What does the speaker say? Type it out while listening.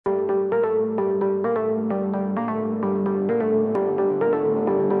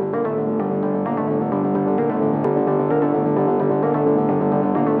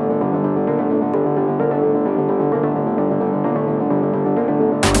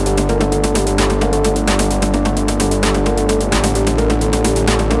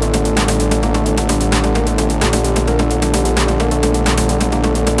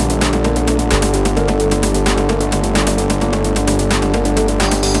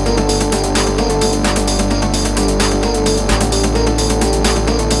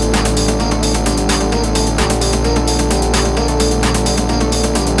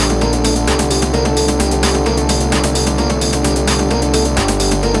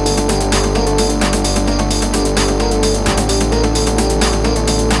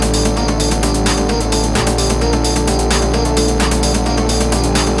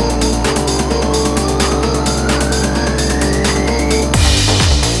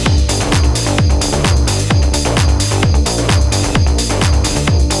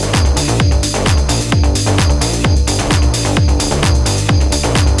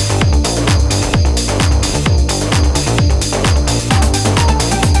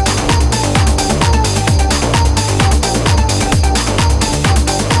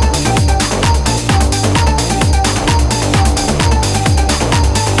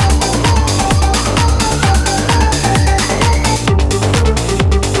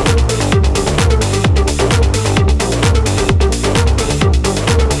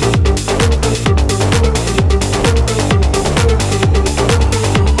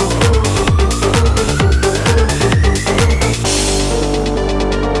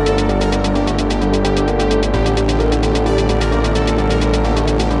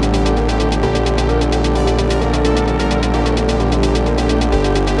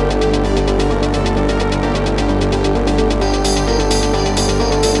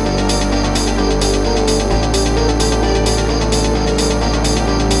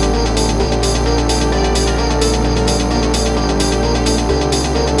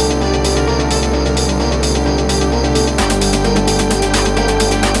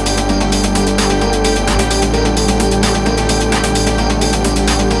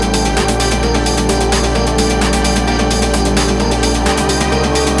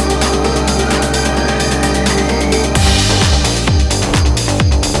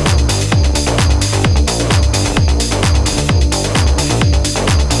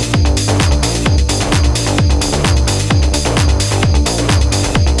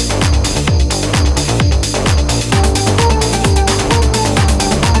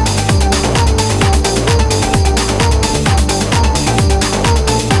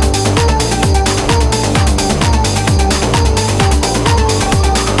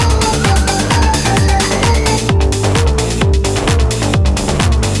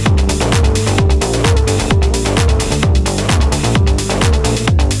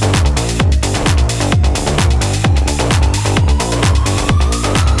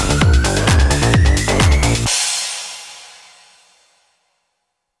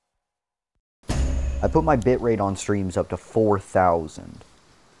I put my bitrate on streams up to 4,000.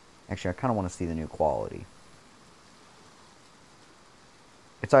 Actually, I kind of want to see the new quality.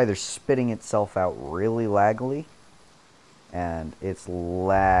 It's either spitting itself out really laggily, and it's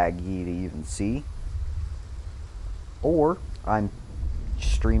laggy to even see, or I'm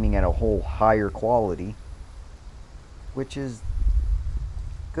streaming at a whole higher quality, which is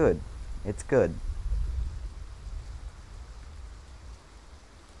good. It's good.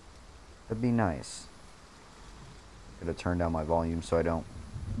 That'd be nice. Gotta turn down my volume so I don't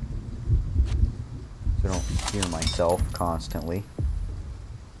hear myself constantly.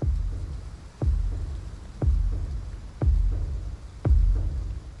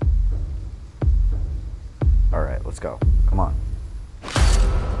 Alright, let's go. Come on.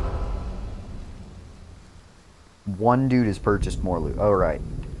 One dude has purchased more loot. Alright.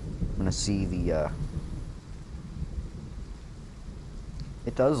 I'm gonna see the,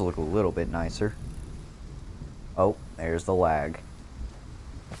 It does look a little bit nicer. Oh, there's the lag.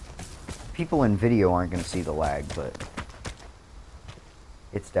 People in video aren't gonna see the lag, but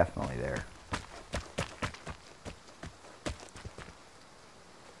it's definitely there.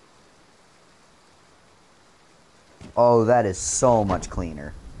 Oh, that is so much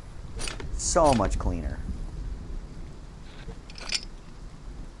cleaner. So much cleaner.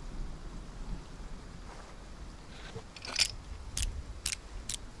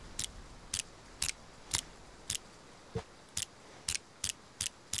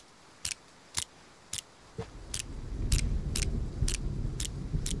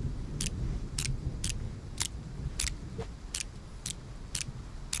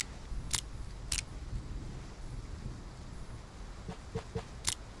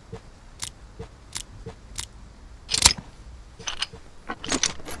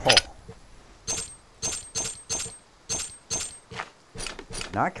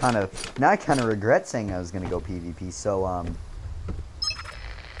 Now I kind of regret saying I was gonna go PvP. So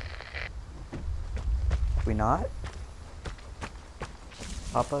we not?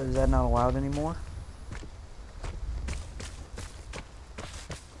 Papa, is that not allowed anymore?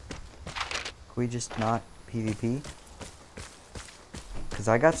 Can we just not PvP? Cause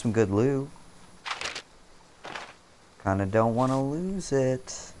I got some good loot. Kinda don't want to lose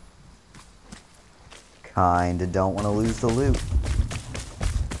it. Kinda don't want to lose the loot.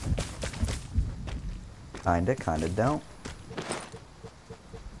 Kinda don't. God,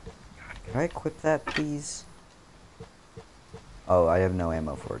 can I equip that, please? Oh, I have no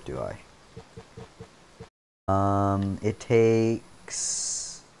ammo for it, do I? It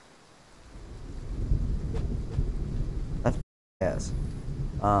takes... That's... Yes.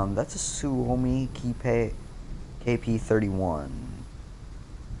 That's a Suomi KP-31.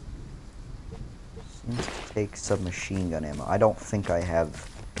 Seems to take submachine gun ammo. I don't think I have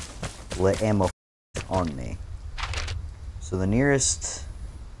ammo on me. So the nearest...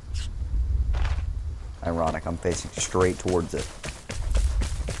 Ironic, I'm facing straight towards it.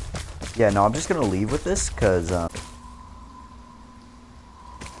 Yeah, no, I'm just gonna leave with this, cause,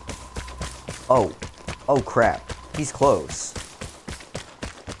 Oh. Oh, crap. He's close.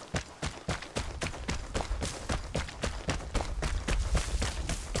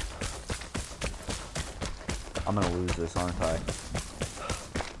 I'm gonna lose this, aren't I?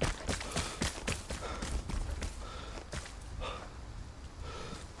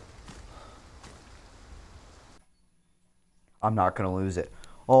 I'm not gonna lose it.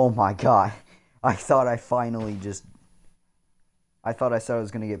 Oh my god. I thought I finally just... I thought I said I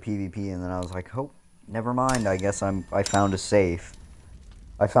was gonna get PvP, and then I was like, oh, never mind. I guess I found a safe.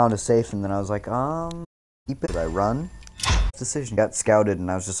 I found a safe, and then I was like, keep it. Did I run? Decision. Got scouted,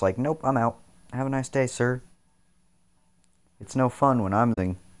 and I was just like, nope, I'm out. Have a nice day, sir. It's no fun when I'm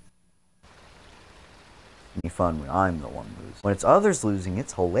losing. Any fun when I'm the one losing. When it's others losing,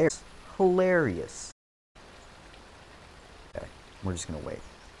 it's hilarious. Hilarious. Okay, we're just gonna wait.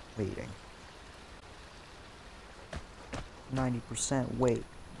 Waiting. 90% wait.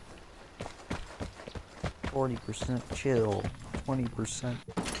 40% chill. 20%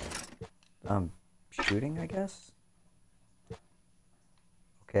 shooting, I guess.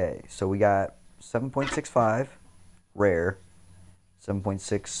 Okay, so we got 7.65 rare,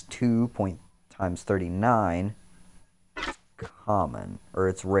 7.62 times 39 common, or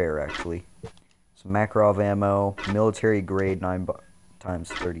it's rare actually. So Makarov ammo, military grade 9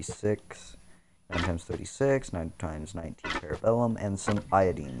 times 36, 9 times 36, 9 times 19 parabellum, and some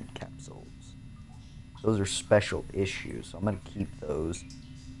iodine capsules. Those are special issues, so I'm going to keep those.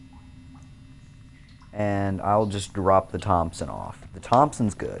 And I'll just drop the Thompson off. The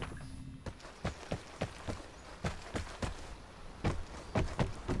Thompson's good.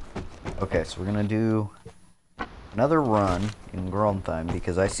 Okay, so we're gonna do another run in Gromtheim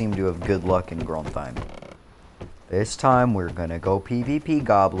because I seem to have good luck in Gromtheim. This time we're gonna go PvP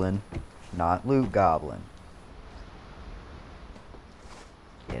Goblin, not Loot Goblin.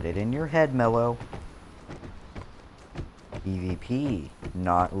 Get it in your head, Mellow. PvP,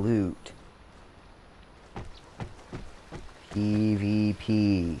 not loot.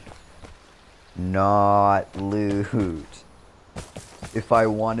 PvP, not loot. If I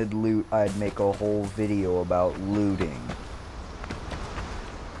wanted loot, I'd make a whole video about looting.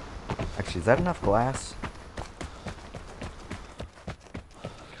 Actually, is that enough glass?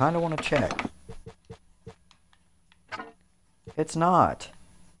 Kinda wanna check. It's not.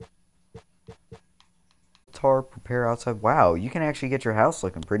 Tarp, prepare outside. Wow, you can actually get your house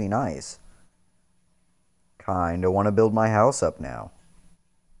looking pretty nice. Kinda wanna build my house up now.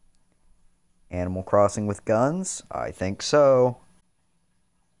 Animal Crossing with guns? I think so.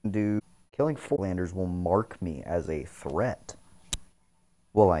 Killing Fortlanders will mark me as a threat.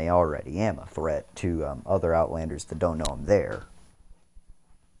 Well, I already am a threat to other Outlanders that don't know I'm there.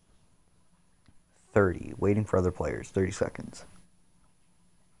 30. Waiting for other players. 30 seconds.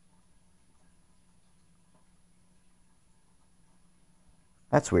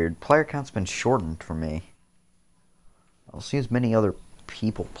 That's weird. Player count's been shortened for me. I don't see as many other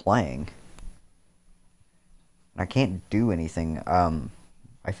people playing. I can't do anything.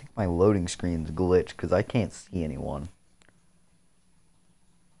 I think my loading screen's glitched because I can't see anyone.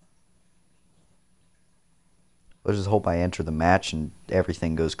 Let's just hope I enter the match and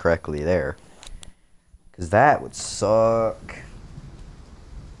everything goes correctly there. Because that would suck.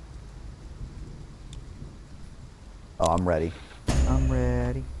 Oh, I'm ready. I'm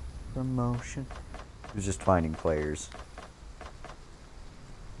ready. Promotion. It was just finding players.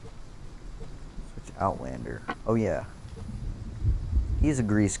 Switch Outlander. Oh, yeah. He's a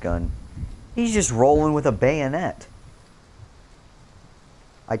grease gun. He's just rolling with a bayonet.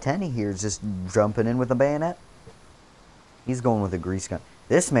 I-10 here is just jumping in with a bayonet. He's going with a grease gun.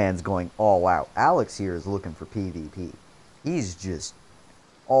 This man's going all out. Alex here is looking for PvP. He's just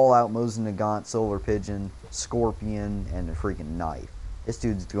all out Mosin Nagant, Solar Pigeon, Scorpion, and a freaking knife. This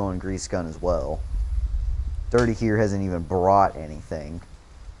dude's going grease gun as well. Dirty here hasn't even brought anything.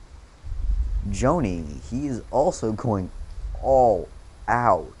 Joni, he's also going all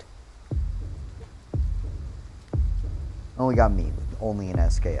out. Only got me, only an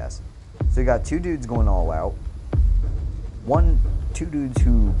SKS. So we got two dudes going all out. Two dudes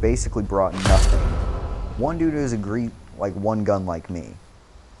who basically brought nothing. One dude who's like one gun like me.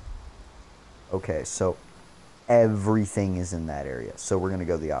 Okay, so everything is in that area. So we're gonna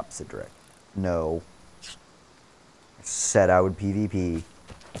go the opposite direction. No. I said I would PvP.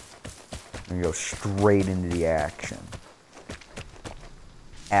 I'm gonna go straight into the action.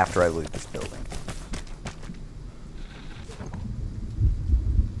 After I loot this building.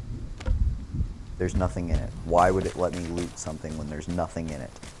 There's nothing in it. Why would it let me loot something when there's nothing in it?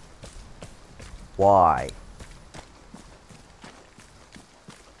 Why?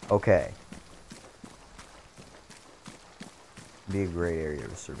 Okay. Be a great area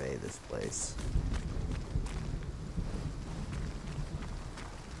to survey this place.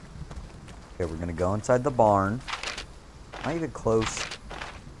 Okay, we're gonna go inside the barn. Not even close.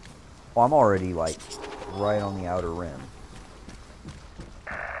 Oh, I'm already like right on the outer rim.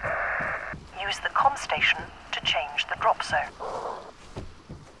 Use the comm station to change the drop zone.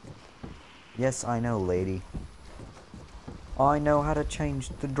 Yes, I know, lady. I know how to change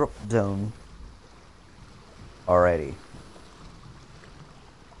the drop zone. Alrighty.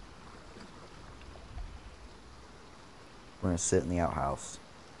 We're gonna sit in the outhouse.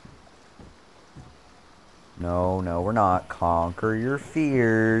 No, no, we're not. Conquer your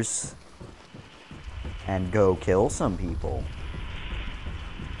fears. And go kill some people.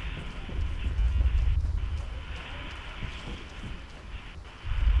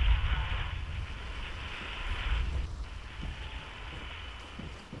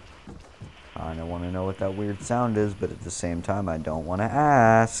 I don't want to know what that weird sound is, but at the same time, I don't want to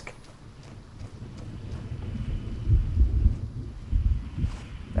ask.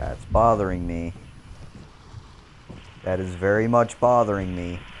 That's bothering me. That is very much bothering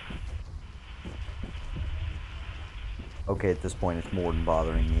me. Okay, at this point, it's more than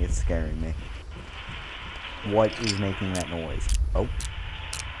bothering me. It's scaring me. What is making that noise? Oh.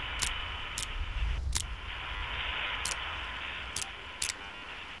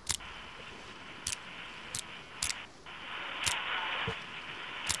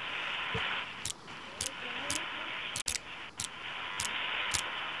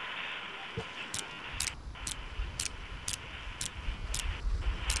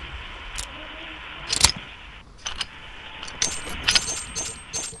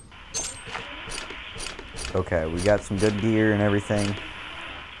 Okay, we got some good gear and everything.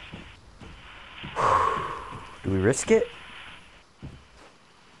 Do we risk it?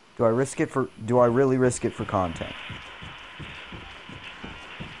 Do I really risk it for content?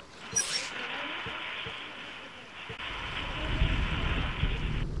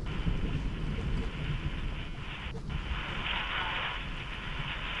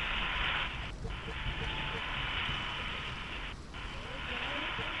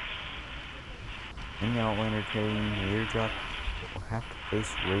 Any Outlander carrying the airdrop will have to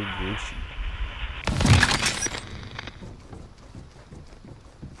face radiation.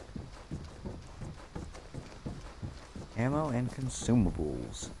 Ammo and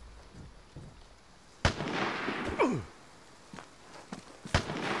consumables.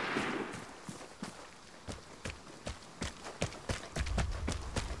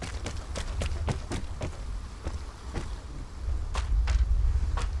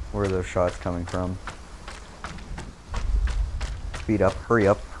 Where are those shots coming from? Speed up, hurry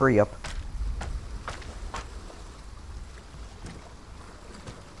up, hurry up.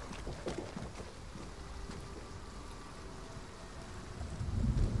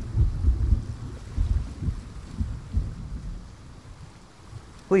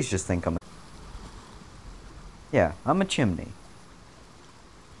 Please just think I'm... Yeah, I'm a chimney.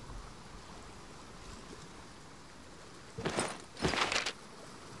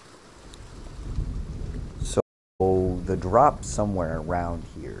 So, the drop somewhere around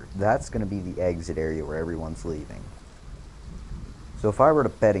here. That's going to be the exit area where everyone's leaving. So if I were to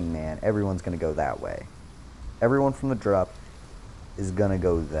betting man, everyone's going to go that way. Everyone from the drop is going to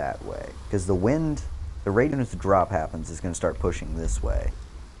go that way. Because the wind, the rate as the drop happens is going to start pushing this way.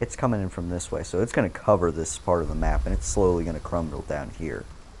 It's coming in from this way, so it's going to cover this part of the map, and it's slowly going to crumble down here.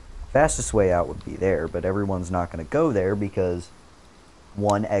 Fastest way out would be there, but everyone's not going to go there because,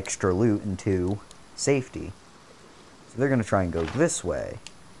 1, extra loot, and 2, safety. So they're going to try and go this way.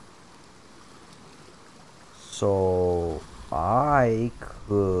 So I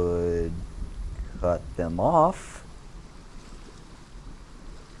could cut them off.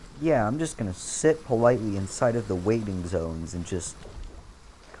 Yeah, I'm just going to sit politely inside of the waiting zones and just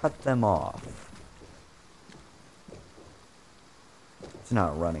cut them off. It's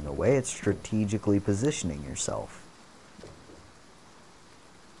not running away, it's strategically positioning yourself.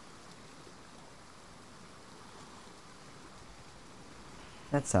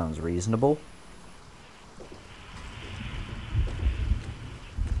 That sounds reasonable.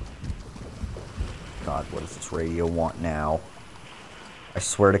 God, what does this radio want now? I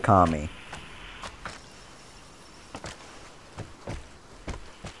swear to Kami.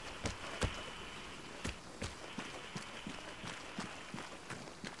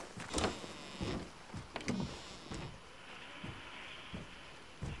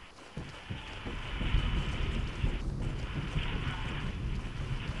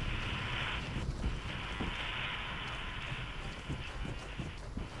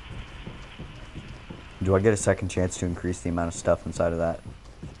 Do I get a second chance to increase the amount of stuff inside of that?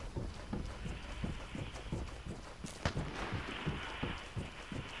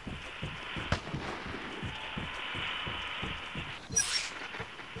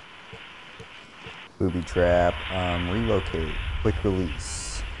 Booby trap, relocate, quick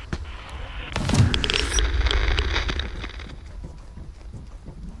release.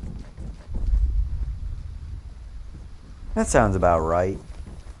 That sounds about right.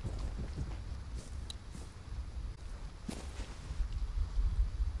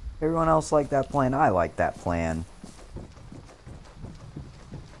 Everyone else like that plan? I like that plan.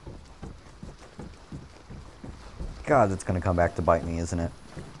 God, that's gonna come back to bite me, isn't it?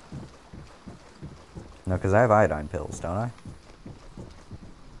 No, because I have iodine pills, don't I?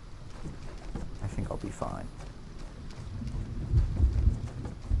 I think I'll be fine.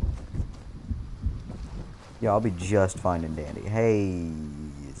 Yeah, I'll be just fine and dandy. Hey,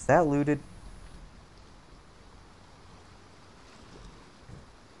 is that looted?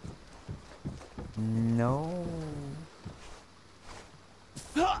 No.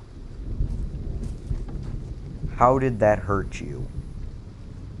 How did that hurt you?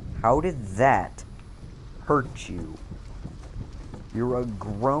 How did that hurt you? You're a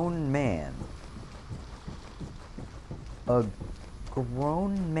grown man. A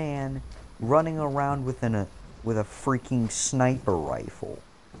grown man running around with a freaking sniper rifle.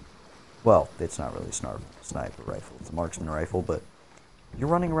 Well, it's not really a sniper rifle. It's a marksman rifle, but you're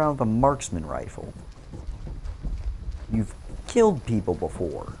running around with a marksman rifle. You've killed people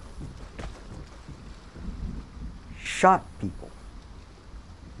before. Shot people.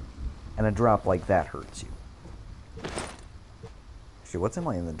 And a drop like that hurts you. Actually, what's in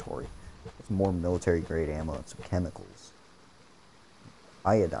my inventory? It's some more military-grade ammo and some chemicals.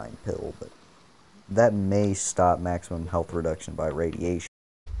 Iodine pill, but that may stop maximum health reduction by radiation.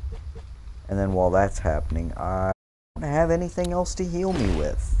 And then while that's happening, I don't have anything else to heal me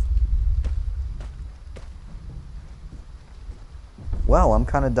with. Well, I'm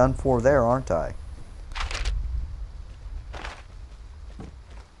kind of done for there, aren't I?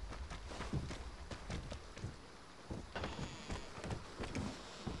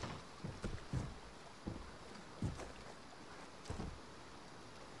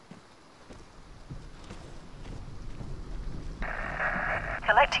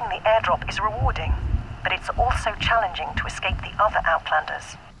 Collecting the airdrop is rewarding, but it's also challenging to escape the other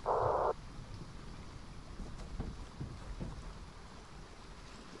Outlanders.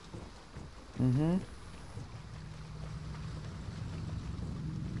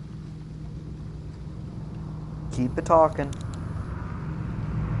 Keep it talking.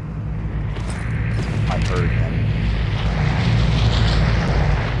 I heard him.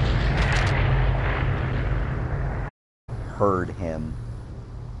 Heard him.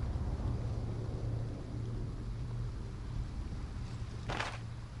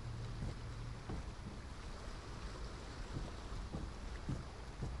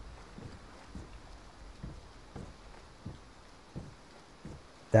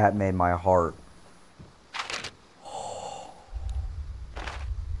 That made my heart.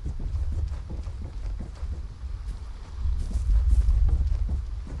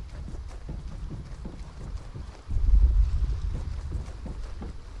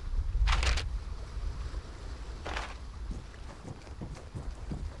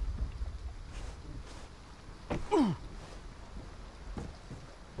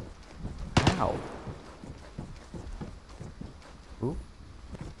 Ow. Ooh.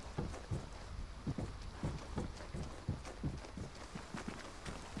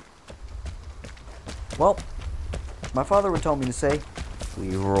 Well, my father would tell me to say,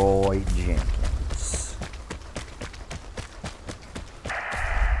 Leroy Jenkins.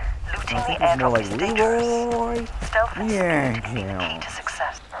 Looting I the think it's more airdrop like is dangerous. Leroy Stealth and speed can be the key Jenkins. to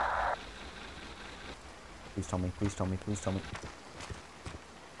success. Please tell me, please tell me, please tell me.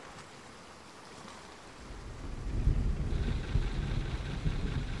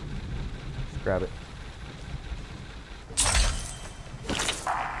 Just grab it.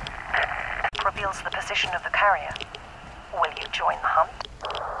 Reveals the position of the carrier. Will you join the hunt?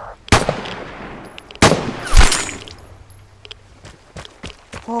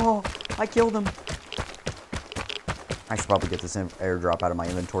 Oh, I killed him. I should probably get this airdrop out of my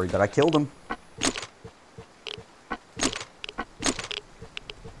inventory, but I killed him.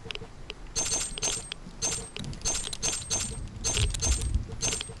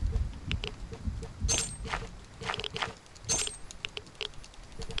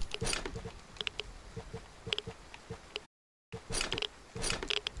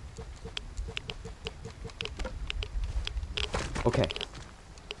 Okay.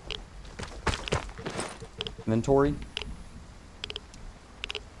 Inventory.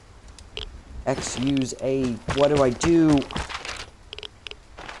 X use A. What do I do?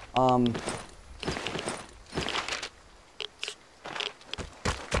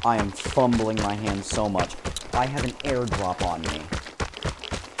 I am fumbling my hands so much. I have an airdrop on me.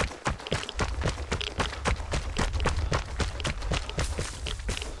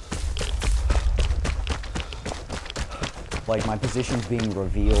 Like, my position's being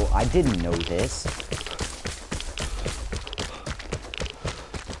revealed. I didn't know this.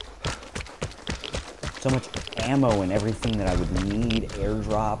 So much ammo and everything that I would need.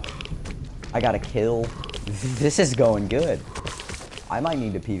 Airdrop. I got a kill. This is going good. I might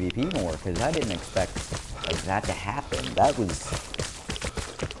need to PvP more, because I didn't expect like that to happen. That was...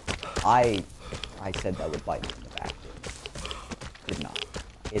 I said that would bite me in the back. Did not.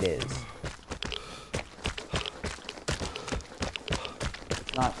 It is.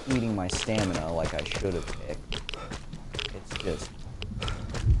 It's not eating my stamina like I should have picked. It's just...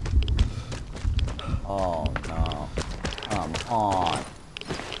 Oh no. Come on.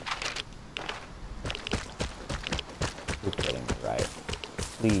 You're kidding me, right?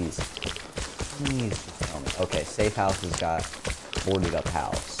 Please. Please just tell me. Okay, safe house has got boarded up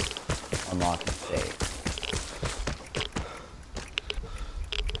house. Unlock the safe.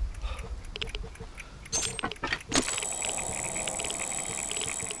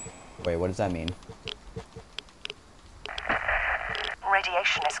 Wait, what does that mean?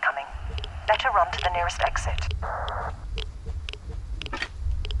 Radiation is coming. Better run to the nearest exit.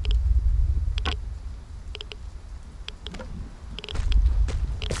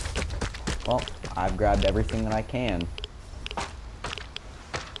 Well, I've grabbed everything that I can.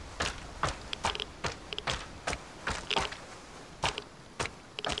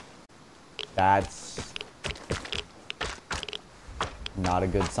 That's not a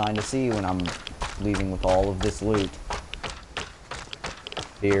good sign to see when I'm leaving with all of this loot.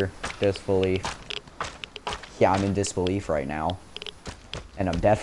 Fear, disbelief. Yeah, I'm in disbelief right now. And I'm definitely